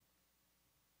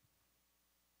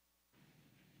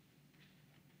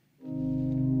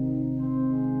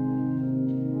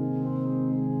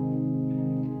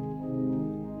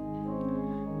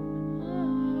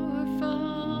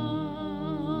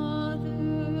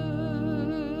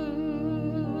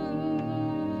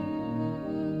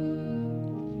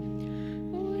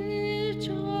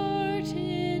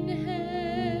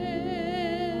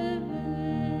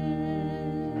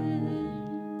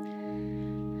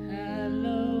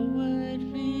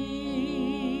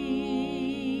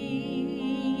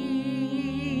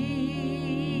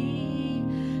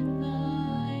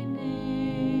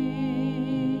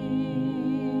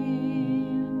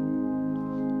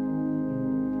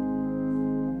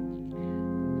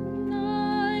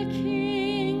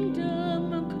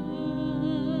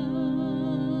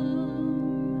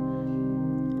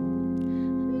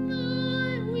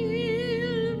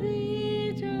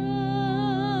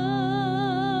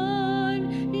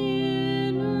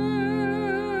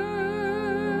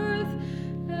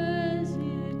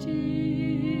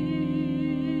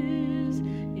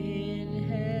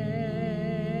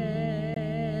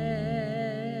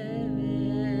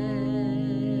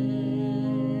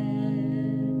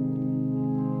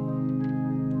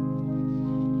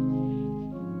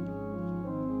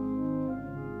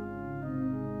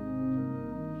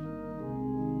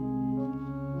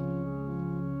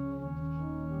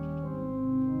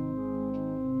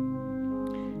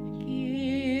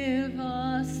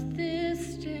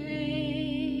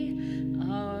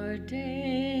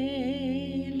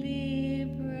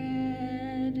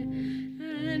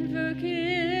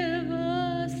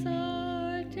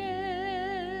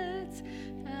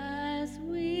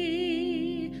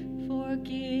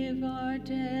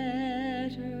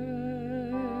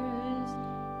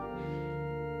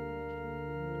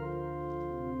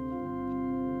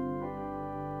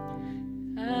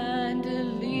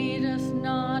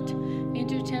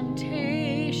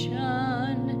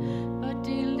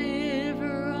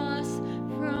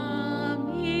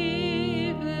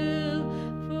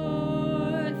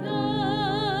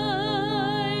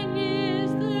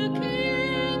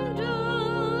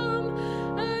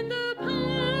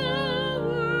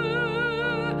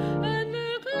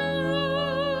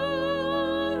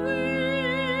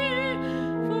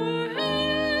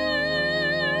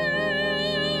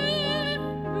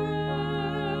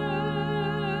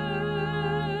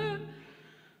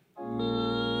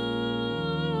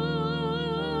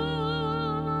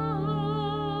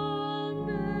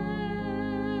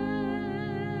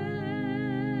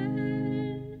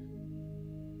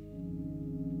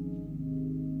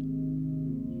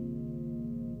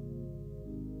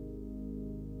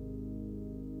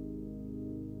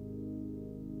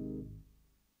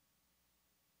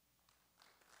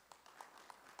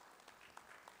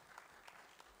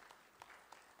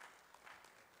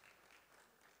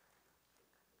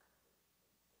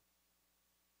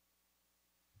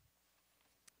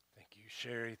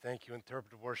Sherry. Thank you,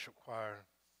 Interpretive Worship Choir.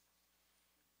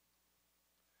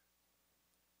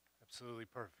 Absolutely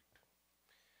perfect.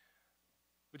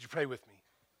 Would you pray with me?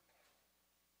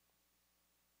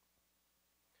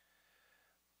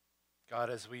 God,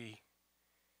 as we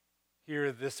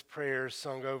hear this prayer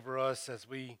sung over us, as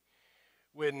we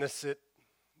witness it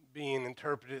being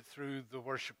interpreted through the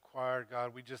worship choir,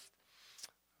 God, we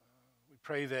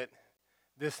pray that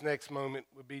this next moment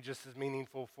would be just as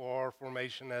meaningful for our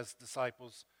formation as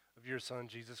disciples of your Son,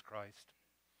 Jesus Christ.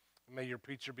 And may your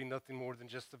preacher be nothing more than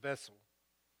just a vessel,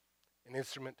 an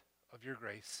instrument of your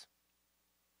grace.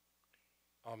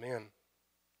 Amen.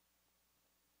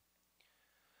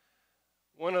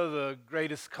 One of the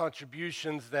greatest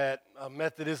contributions that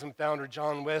Methodism founder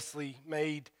John Wesley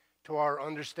made to our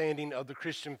understanding of the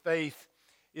Christian faith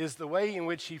is the way in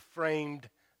which he framed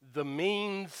the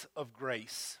means of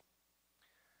grace.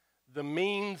 The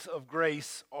means of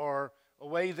grace are a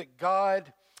way that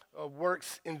God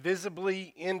works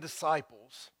invisibly in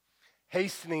disciples,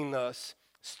 hastening us,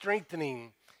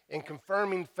 strengthening, and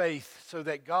confirming faith so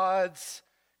that God's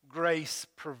grace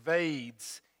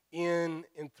pervades in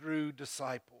and through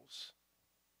disciples.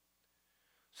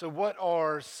 So what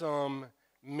are some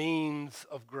means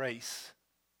of grace?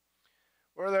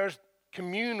 Well, there's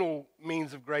communal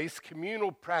means of grace,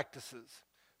 communal practices,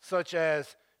 such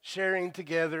as sharing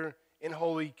together in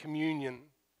Holy Communion,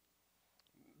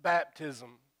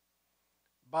 baptism,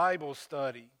 Bible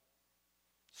study,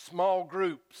 small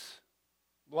groups,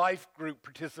 life group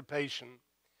participation,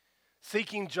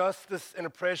 seeking justice and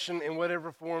oppression in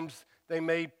whatever forms they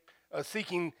may,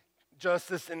 seeking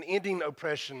justice and ending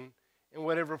oppression in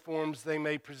whatever forms they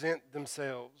may present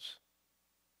themselves.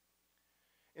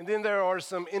 And then there are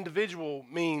some individual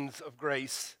means of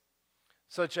grace,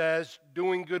 such as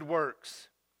doing good works,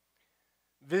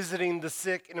 visiting the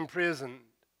sick and imprisoned,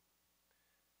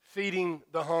 feeding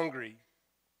the hungry,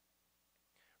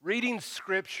 reading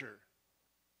Scripture,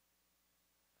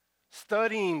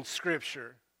 studying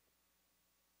Scripture,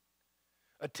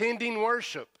 attending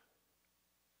worship.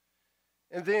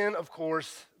 And then, of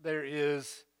course, there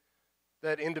is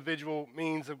that individual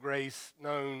means of grace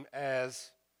known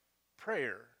as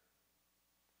prayer.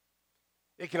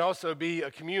 It can also be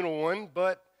a communal one,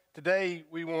 but today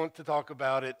we want to talk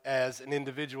about it as an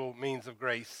individual means of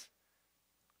grace,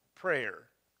 prayer.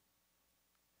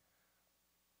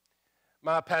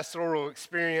 My pastoral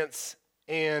experience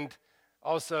and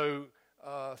also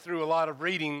through a lot of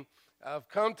reading, I've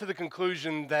come to the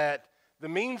conclusion that the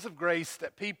means of grace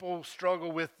that people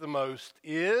struggle with the most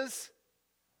is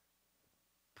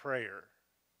prayer.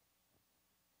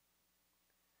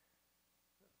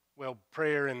 Well,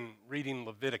 prayer and reading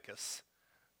Leviticus.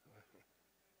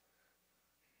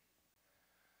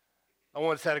 I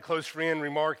once had a close friend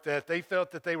remark that they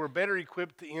felt that they were better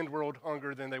equipped to end world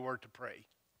hunger than they were to pray.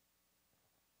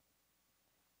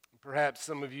 Perhaps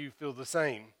some of you feel the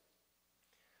same.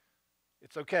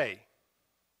 It's okay.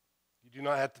 You do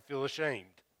not have to feel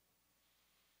ashamed.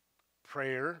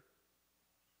 Prayer,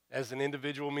 as an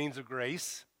individual means of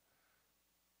grace,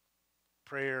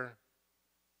 prayer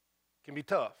can be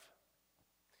tough.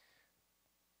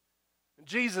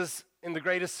 Jesus, in the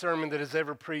greatest sermon that has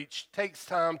ever preached, takes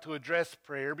time to address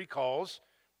prayer because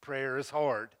prayer is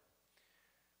hard.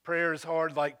 Prayer is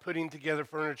hard like putting together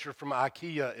furniture from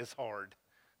IKEA is hard.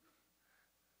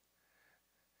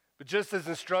 But just as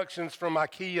instructions from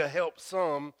IKEA help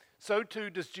some, so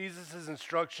too does Jesus'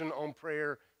 instruction on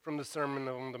prayer from the Sermon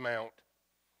on the Mount.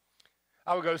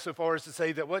 I would go so far as to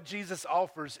say that what Jesus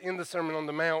offers in the Sermon on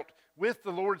the Mount with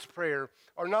the Lord's Prayer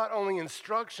are not only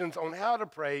instructions on how to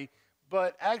pray,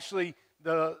 but actually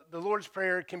the Lord's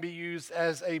Prayer can be used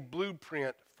as a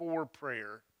blueprint for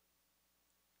prayer.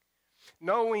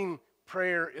 Knowing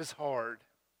prayer is hard.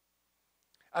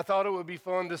 I thought it would be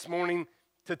fun this morning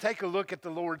to take a look at the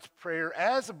Lord's Prayer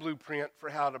as a blueprint for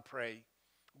how to pray.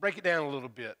 Break it down a little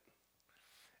bit.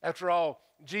 After all,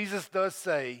 Jesus does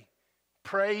say,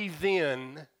 pray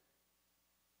then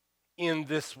in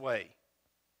this way.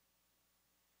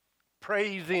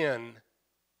 Pray then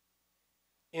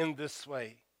in this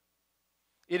way.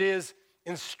 It is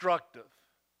instructive.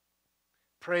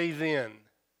 Pray then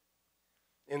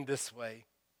in this way.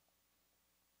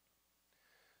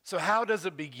 So how does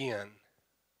it begin?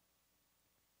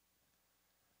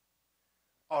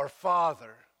 Our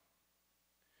Father,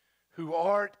 who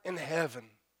art in heaven,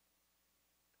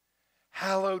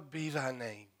 hallowed be thy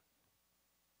name.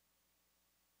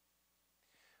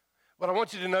 What I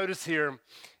want you to notice here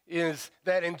is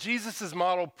that in Jesus'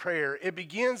 model prayer, it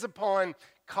begins upon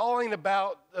calling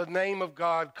about the name of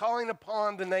God, calling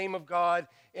upon the name of God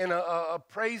in a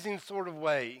praising sort of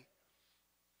way.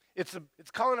 It's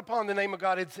calling upon the name of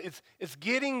God. It's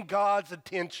getting God's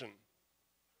attention.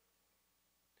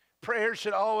 Prayer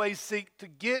should always seek to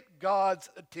get God's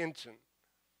attention.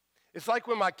 It's like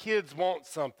when my kids want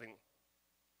something.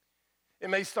 It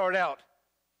may start out,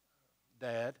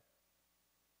 Dad,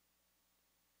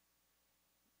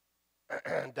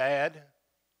 Dad,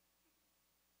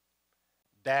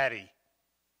 Daddy,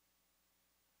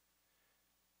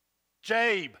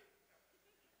 Jabe.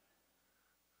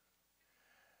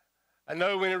 I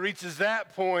know when it reaches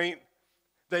that point,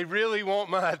 they really want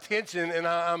my attention, and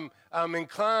I'm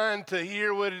inclined to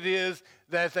hear what it is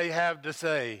that they have to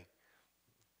say.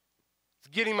 It's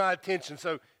getting my attention.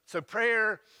 So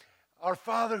prayer, our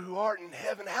Father who art in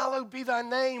heaven, hallowed be thy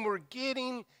name. We're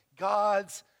getting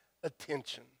God's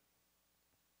attention.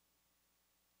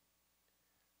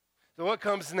 So what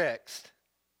comes next?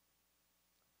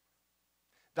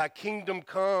 Thy kingdom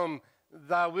come,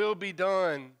 thy will be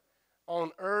done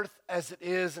on earth as it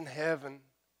is in heaven.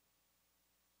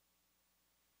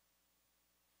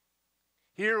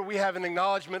 Here we have an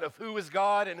acknowledgement of who is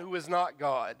God and who is not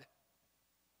God.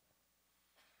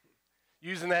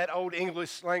 Using that old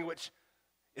English language,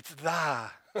 it's thy,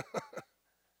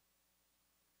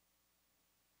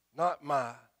 not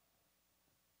my.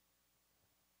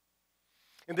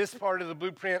 In this part of the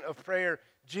blueprint of prayer,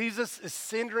 Jesus is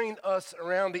centering us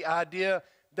around the idea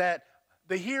that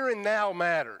the here and now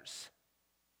matters.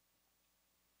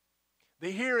 The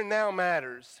here and now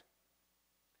matters.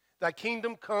 Thy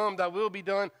kingdom come, thy will be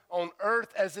done on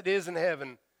earth as it is in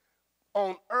heaven.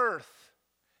 On earth,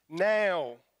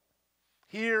 now,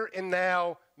 here and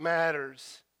now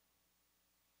matters.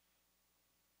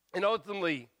 And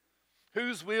ultimately,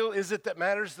 whose will is it that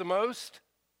matters the most?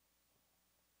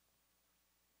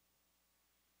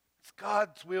 It's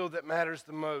God's will that matters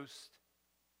the most.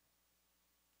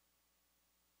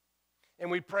 And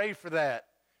we pray for that,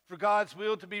 for God's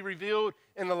will to be revealed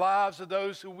in the lives of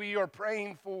those who we are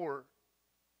praying for.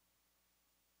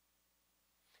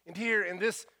 And here in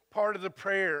this part of the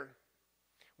prayer,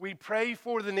 we pray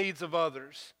for the needs of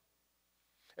others,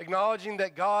 acknowledging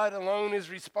that God alone is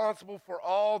responsible for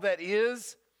all that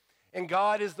is, and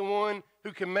God is the one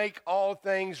who can make all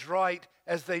things right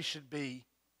as they should be.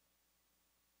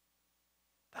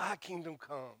 Thy kingdom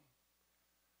come,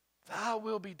 thy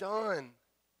will be done,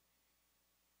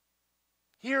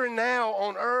 here and now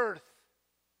on earth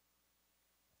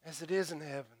as it is in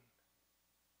heaven.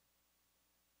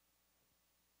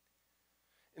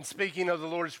 And speaking of the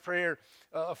Lord's Prayer,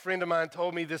 a friend of mine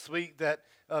told me this week that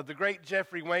the great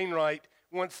Jeffrey Wainwright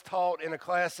once taught in a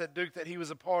class at Duke that he was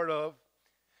a part of,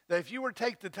 that if you were to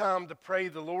take the time to pray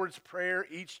the Lord's Prayer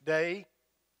each day,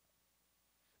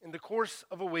 in the course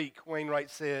of a week, Wainwright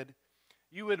said,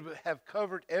 you would have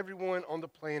covered everyone on the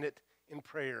planet in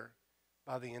prayer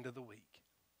by the end of the week.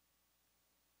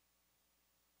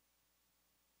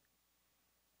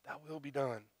 Thy will be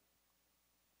done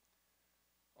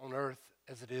on earth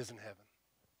as it is in heaven.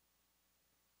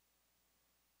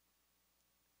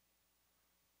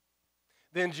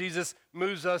 Then Jesus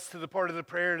moves us to the part of the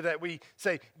prayer that we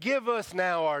say, give us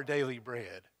now our daily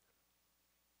bread.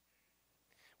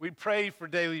 We pray for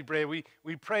daily bread.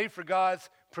 We pray for God's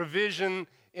provision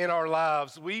in our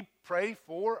lives. We pray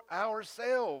for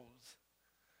ourselves.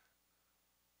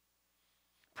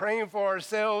 Praying for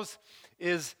ourselves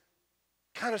is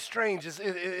kind of strange.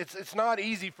 It's not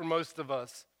easy for most of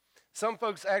us. Some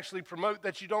folks actually promote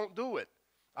that you don't do it.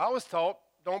 I was taught,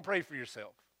 don't pray for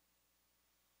yourself.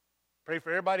 Pray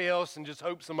for everybody else and just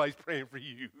hope somebody's praying for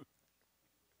you.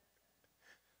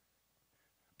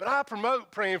 But I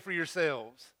promote praying for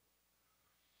yourselves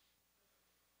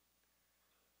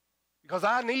because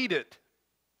I need it.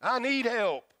 I need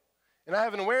help. And I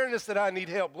have an awareness that I need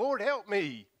help. Lord, help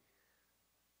me.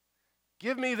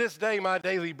 Give me this day my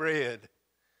daily bread.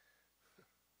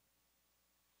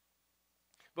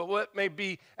 But what may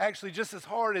be actually just as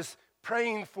hard as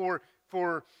praying for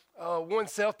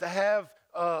oneself to have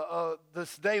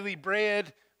this daily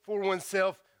bread for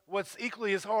oneself, what's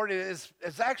equally as hard is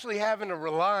actually having a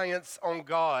reliance on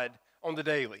God on the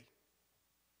daily.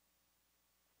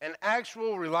 An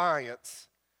actual reliance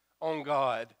on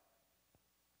God.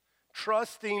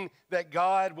 Trusting that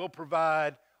God will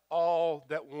provide all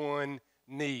that one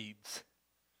needs.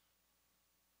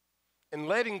 And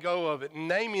letting go of it,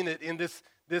 naming it in this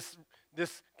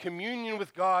communion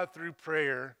with God through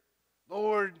prayer.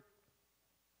 Lord,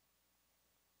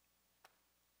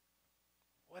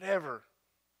 whatever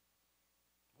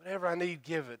I need,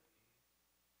 give it.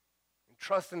 And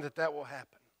trusting that will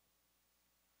happen.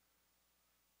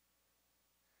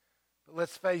 But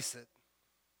let's face it.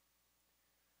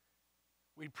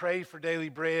 We pray for daily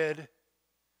bread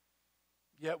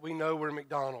yet we know where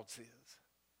McDonald's is.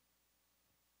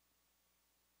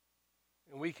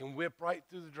 And we can whip right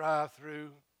through the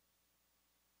drive-thru.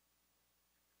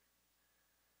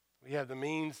 We have the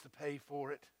means to pay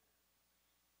for it.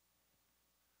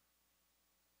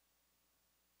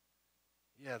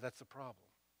 Yeah, that's a problem.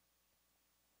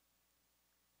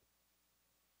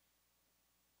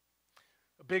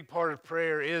 A big part of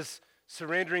prayer is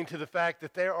surrendering to the fact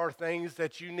that there are things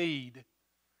that you need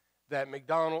that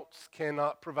McDonald's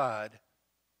cannot provide.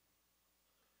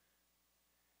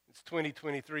 It's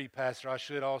 2023, Pastor. I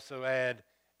should also add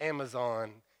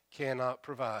Amazon cannot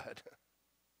provide.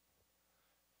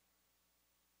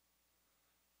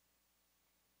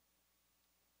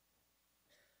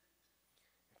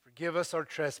 Forgive us our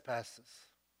trespasses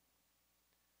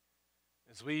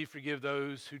as we forgive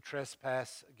those who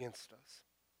trespass against us.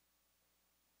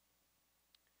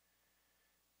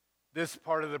 This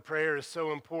part of the prayer is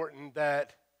so important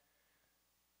that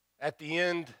at the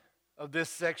end of this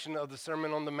section of the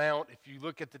Sermon on the Mount, if you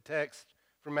look at the text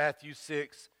from Matthew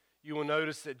 6, you will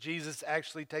notice that Jesus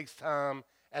actually takes time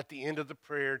at the end of the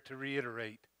prayer to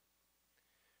reiterate,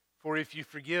 "For if you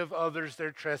forgive others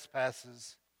their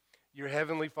trespasses, your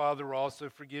heavenly Father will also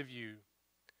forgive you.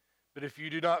 But if you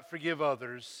do not forgive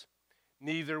others,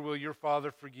 neither will your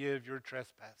Father forgive your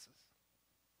trespasses."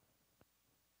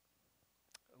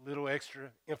 A little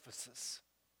extra emphasis.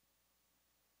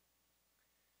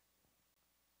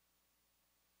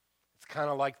 It's kind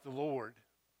of like the Lord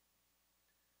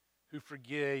who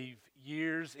forgave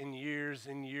years and years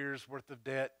and years worth of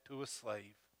debt to a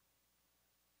slave.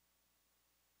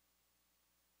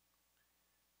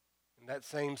 And that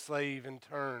same slave, in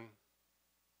turn,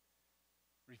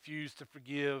 refused to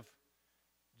forgive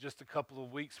just a couple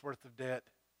of weeks' worth of debt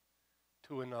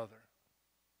to another.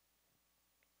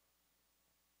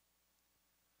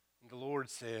 And the Lord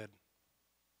said,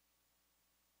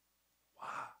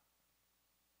 "Why?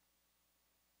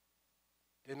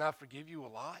 Didn't I forgive you a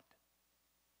lot?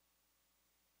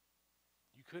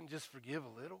 You couldn't just forgive a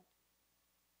little?"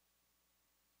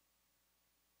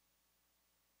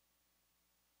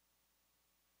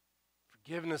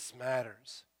 Forgiveness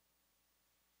matters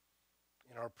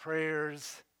in our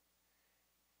prayers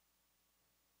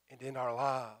and in our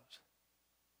lives.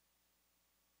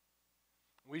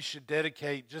 We should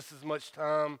dedicate just as much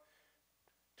time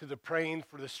to the praying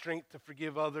for the strength to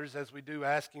forgive others as we do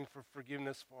asking for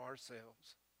forgiveness for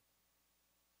ourselves.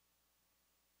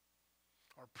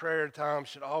 Our prayer time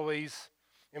should always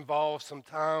involve some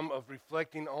time of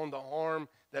reflecting on the harm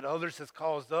that others has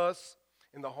caused us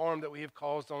and the harm that we have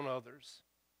caused on others.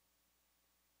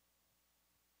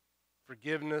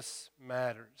 Forgiveness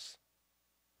matters.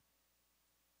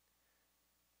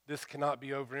 This cannot be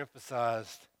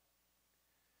overemphasized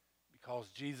because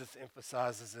Jesus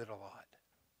emphasizes it a lot.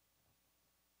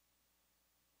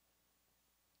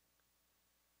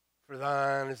 For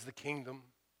thine is the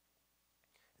kingdom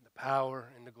and the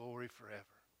power and the glory forever.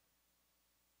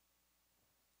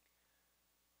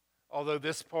 Although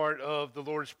this part of the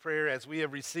Lord's Prayer, as we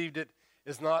have received it,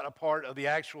 is not a part of the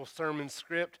actual sermon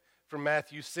script from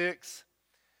Matthew 6,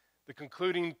 the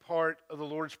concluding part of the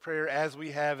Lord's Prayer as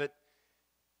we have it,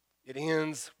 it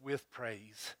ends with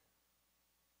praise.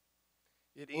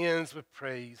 It ends with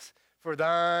praise. For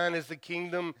thine is the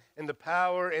kingdom and the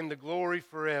power and the glory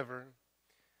forever.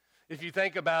 If you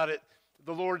think about it,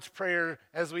 the Lord's Prayer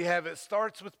as we have it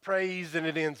starts with praise and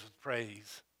it ends with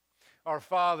praise. Our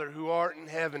Father who art in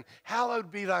heaven,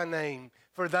 hallowed be thy name.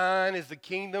 For thine is the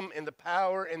kingdom and the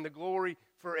power and the glory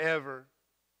forever.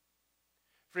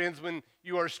 Friends, when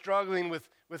you are struggling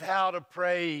with how to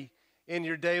pray in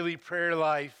your daily prayer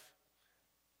life,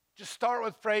 just start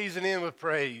with praise and end with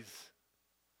praise.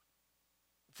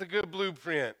 It's a good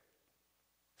blueprint.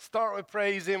 Start with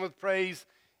praise, end with praise,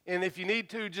 and if you need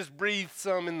to, just breathe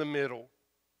some in the middle.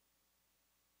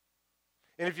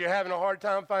 And if you're having a hard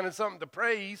time finding something to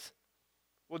praise,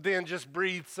 well, then just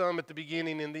breathe some at the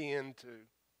beginning and the end too.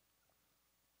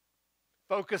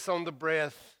 Focus on the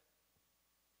breath.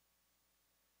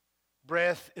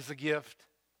 Breath is a gift.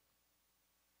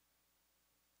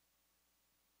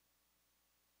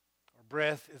 Our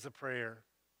breath is a prayer.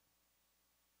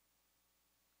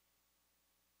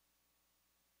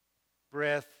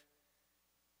 Breath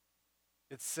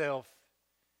itself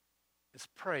is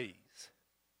praise.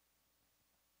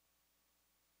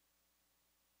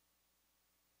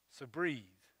 So breathe.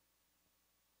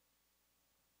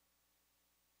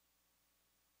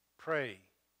 Pray.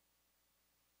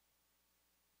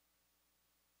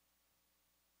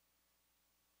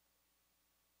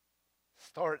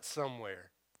 Start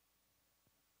somewhere.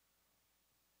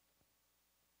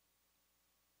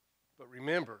 But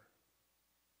remember,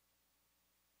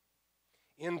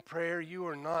 In prayer, you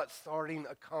are not starting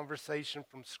a conversation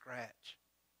from scratch.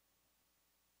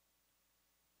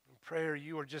 In prayer,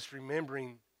 you are just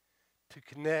remembering to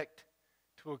connect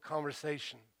to a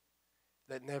conversation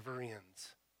that never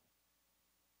ends.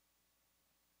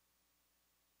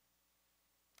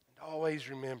 And always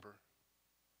remember,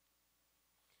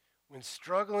 when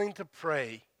struggling to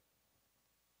pray,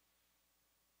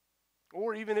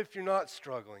 or even if you're not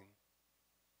struggling,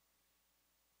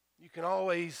 you can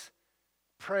always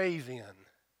pray then.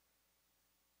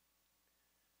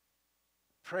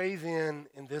 Pray then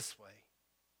in this way.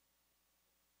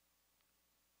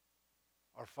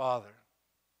 Our Father,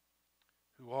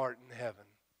 who art in heaven,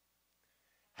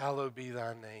 hallowed be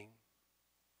thy name.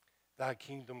 Thy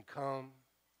kingdom come,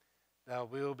 thy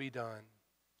will be done,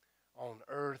 on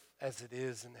earth as it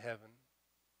is in heaven.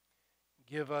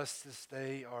 Give us this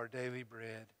day our daily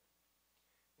bread,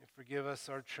 and forgive us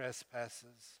our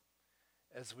trespasses,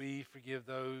 as we forgive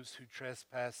those who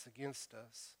trespass against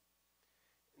us.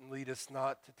 And lead us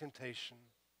not to temptation,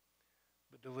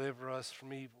 but deliver us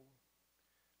from evil.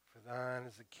 For thine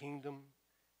is the kingdom,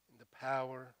 and the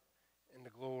power, and the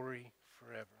glory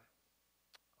forever.